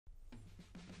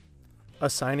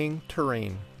Assigning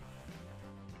terrain.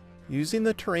 Using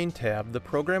the Terrain tab, the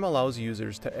program allows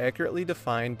users to accurately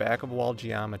define back-of-wall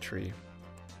geometry.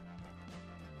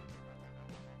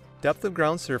 Depth of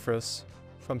ground surface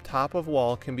from top of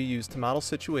wall can be used to model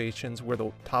situations where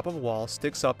the top of wall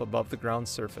sticks up above the ground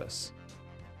surface.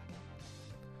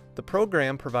 The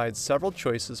program provides several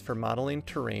choices for modeling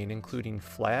terrain, including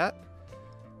flat,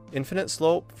 infinite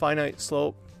slope, finite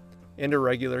slope, and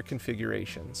irregular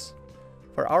configurations.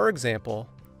 For our example,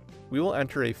 we will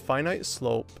enter a finite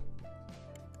slope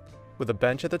with a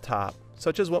bench at the top,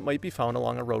 such as what might be found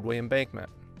along a roadway embankment.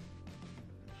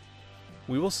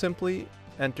 We will simply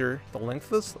enter the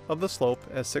length of the slope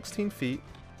as 16 feet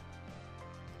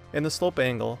and the slope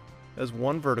angle as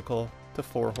 1 vertical to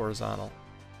 4 horizontal.